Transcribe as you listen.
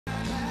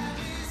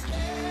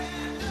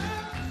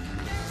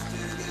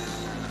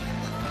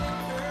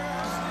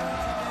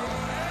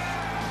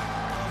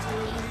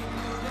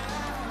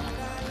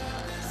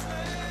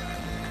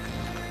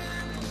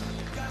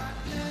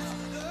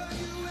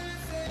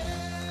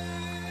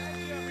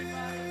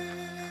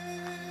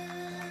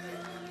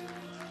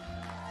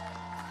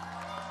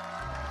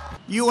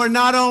You are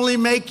not only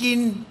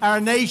making our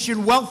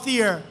nation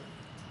wealthier,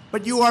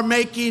 but you are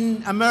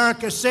making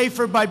America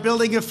safer by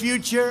building a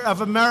future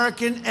of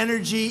American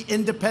energy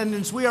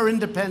independence. We are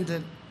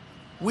independent.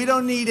 We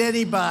don't need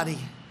anybody.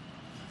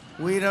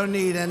 We don't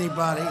need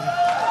anybody.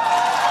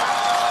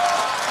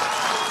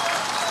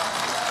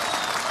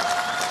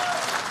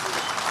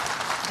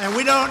 And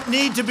we don't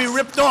need to be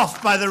ripped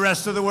off by the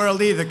rest of the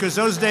world either, because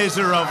those days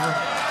are over.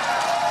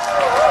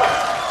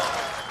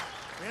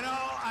 You know,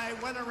 I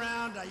went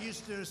around, I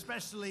used to,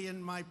 especially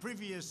in my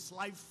previous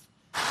life,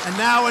 and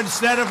now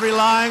instead of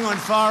relying on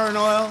foreign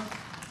oil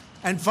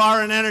and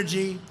foreign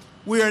energy,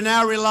 we are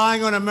now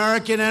relying on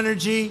American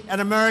energy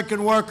and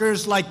American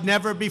workers like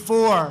never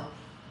before.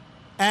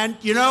 And,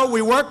 you know,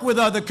 we work with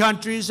other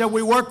countries, and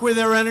we work with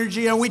their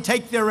energy, and we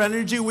take their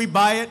energy, we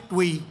buy it,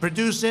 we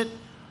produce it.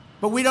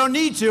 But we don't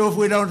need to if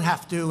we don't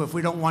have to, if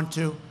we don't want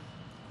to.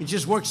 It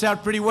just works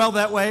out pretty well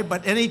that way,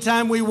 but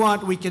anytime we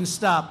want, we can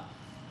stop.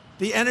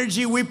 The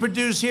energy we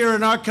produce here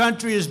in our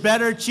country is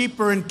better,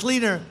 cheaper, and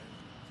cleaner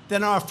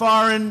than our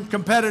foreign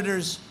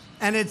competitors,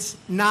 and it's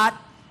not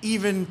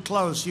even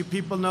close. You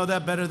people know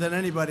that better than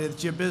anybody.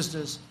 It's your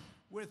business.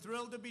 We're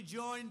thrilled to be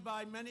joined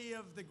by many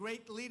of the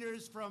great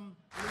leaders from...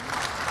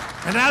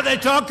 And now they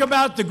talk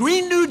about the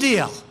Green New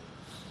Deal.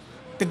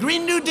 The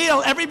Green New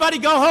Deal, everybody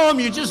go home,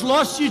 you just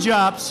lost your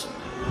jobs.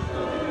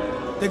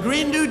 The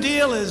Green New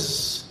Deal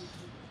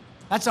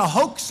that's a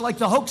hoax like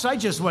the hoax I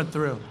just went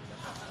through.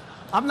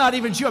 I'm not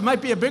even sure, it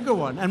might be a bigger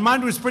one, and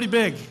mine was pretty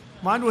big.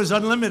 Mine was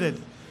unlimited.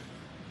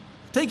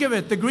 Think of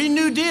it, the Green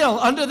New Deal,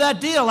 under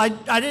that deal, I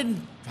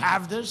didn't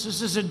have this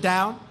isn't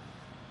down.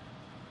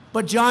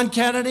 But John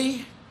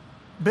Kennedy,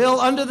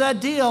 Bill, under that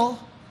deal,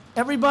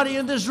 everybody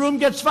in this room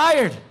gets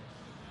fired.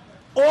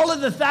 All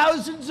of the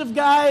thousands of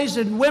guys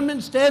and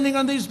women standing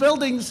on these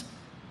buildings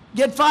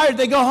get fired.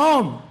 They go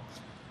home.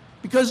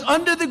 Because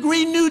under the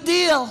Green New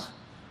Deal,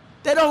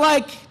 they don't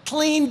like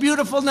clean,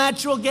 beautiful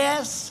natural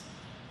gas.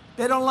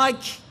 They don't like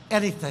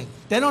anything.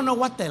 They don't know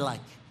what they like.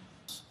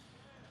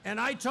 And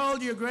I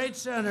told you, great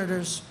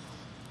senators,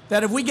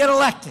 that if we get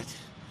elected,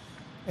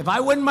 if I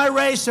win my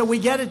race and we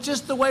get it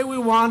just the way we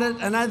want it,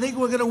 and I think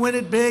we're going to win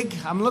it big,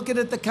 I'm looking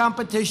at the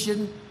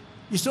competition.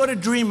 You sort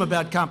of dream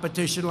about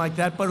competition like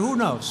that, but who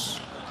knows?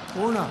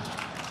 Who knows?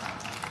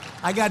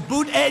 I got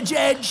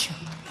edge.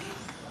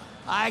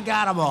 I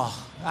got them all.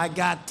 I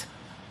got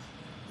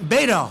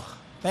Beto.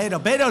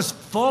 Beto's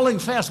falling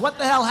fast. What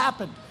the hell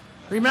happened?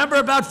 Remember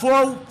about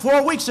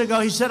four weeks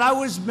ago, he said, I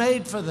was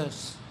made for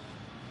this.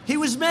 He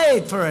was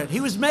made for it. He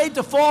was made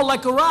to fall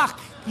like a rock.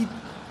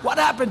 What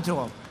happened to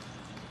him?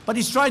 But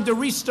he's trying to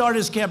restart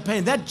his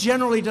campaign. That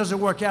generally doesn't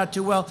work out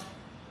too well.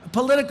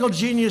 Political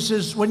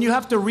geniuses, when you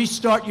have to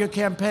restart your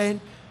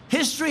campaign,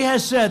 history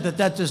has said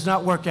that does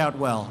not work out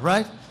well,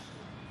 right?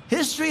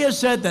 History has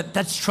said that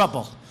that's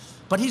trouble.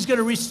 But he's going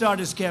to restart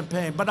his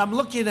campaign. But I'm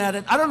looking at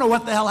it. I don't know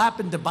what the hell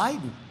happened to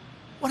Biden.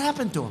 What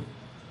happened to him?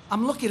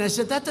 I'm looking. I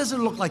said, that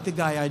doesn't look like the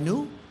guy I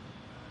knew.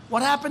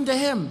 What happened to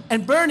him?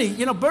 And Bernie,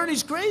 you know,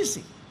 Bernie's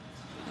crazy.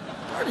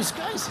 Bernie's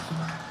crazy.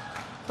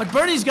 But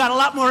Bernie's got a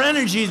lot more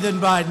energy than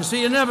Biden, so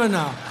you never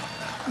know.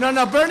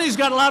 No, Bernie's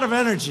got a lot of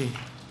energy.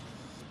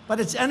 But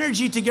it's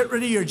energy to get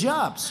rid of your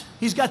jobs.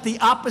 He's got the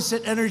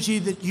opposite energy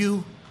that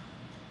you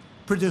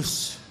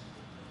produce.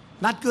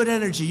 Not good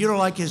energy. You don't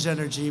like his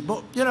energy.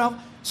 But, you know,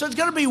 so it's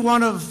going to be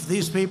one of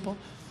these people.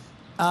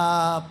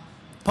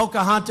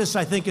 Pocahontas,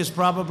 I think, is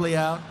probably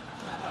out.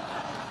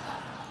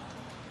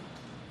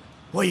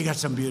 Well, you got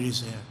some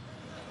beauties there.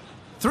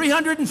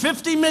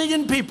 350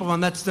 million people,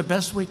 and that's the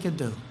best we can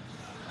do.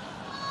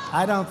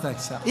 I don't think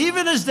so.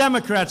 Even as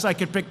Democrats, I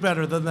could pick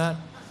better than that.